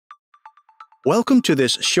Welcome to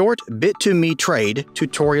this short Bit2Me Trade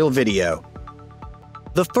tutorial video.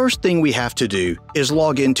 The first thing we have to do is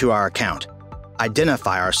log into our account,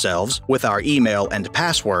 identify ourselves with our email and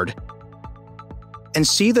password, and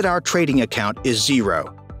see that our trading account is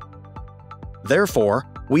 0. Therefore,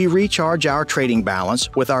 we recharge our trading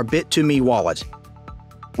balance with our Bit2Me wallet.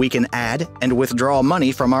 We can add and withdraw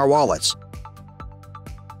money from our wallets.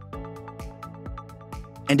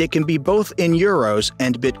 And it can be both in euros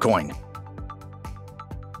and Bitcoin.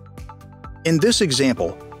 In this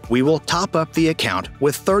example, we will top up the account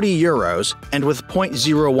with 30 euros and with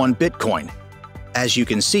 0.01 Bitcoin. As you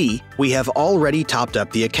can see, we have already topped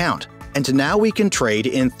up the account, and now we can trade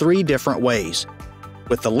in 3 different ways: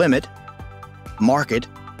 with the limit, market,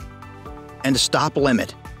 and stop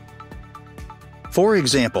limit. For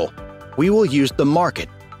example, we will use the market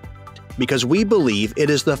because we believe it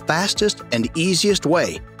is the fastest and easiest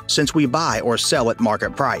way since we buy or sell at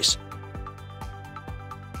market price.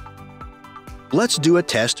 Let's do a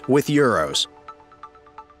test with euros.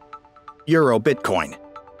 Euro Bitcoin.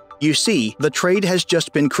 You see, the trade has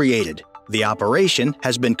just been created, the operation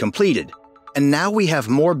has been completed, and now we have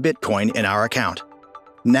more Bitcoin in our account.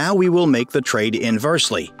 Now we will make the trade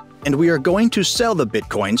inversely, and we are going to sell the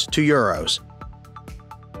Bitcoins to euros.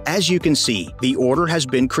 As you can see, the order has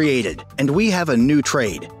been created, and we have a new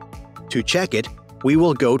trade. To check it, we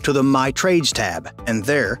will go to the My Trades tab, and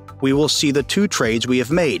there we will see the 2 trades we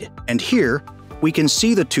have made, and here we can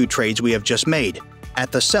see the 2 trades we have just made,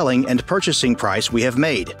 at the selling and purchasing price we have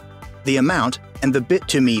made, the amount, and the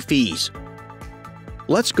Bit2Me fees.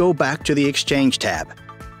 Let's go back to the Exchange tab.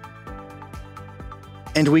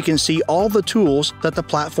 And we can see all the tools that the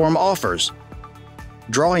platform offers.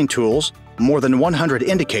 Drawing tools, more than 100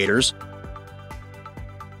 indicators,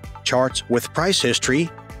 charts with price history,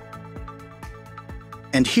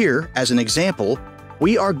 and here, as an example,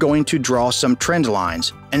 we are going to draw some trend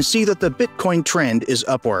lines and see that the Bitcoin trend is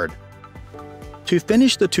upward. To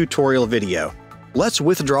finish the tutorial video, let's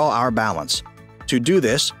withdraw our balance. To do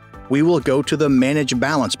this, we will go to the Manage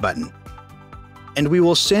Balance button, and we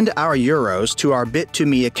will send our euros to our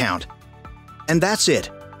Bit2Me account. And that's it,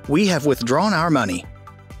 we have withdrawn our money.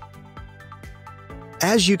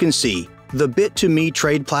 As you can see, the Bit2Me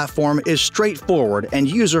Trade platform is straightforward and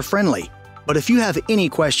user-friendly, but if you have any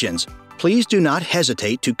questions, please do not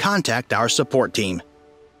hesitate to contact our support team.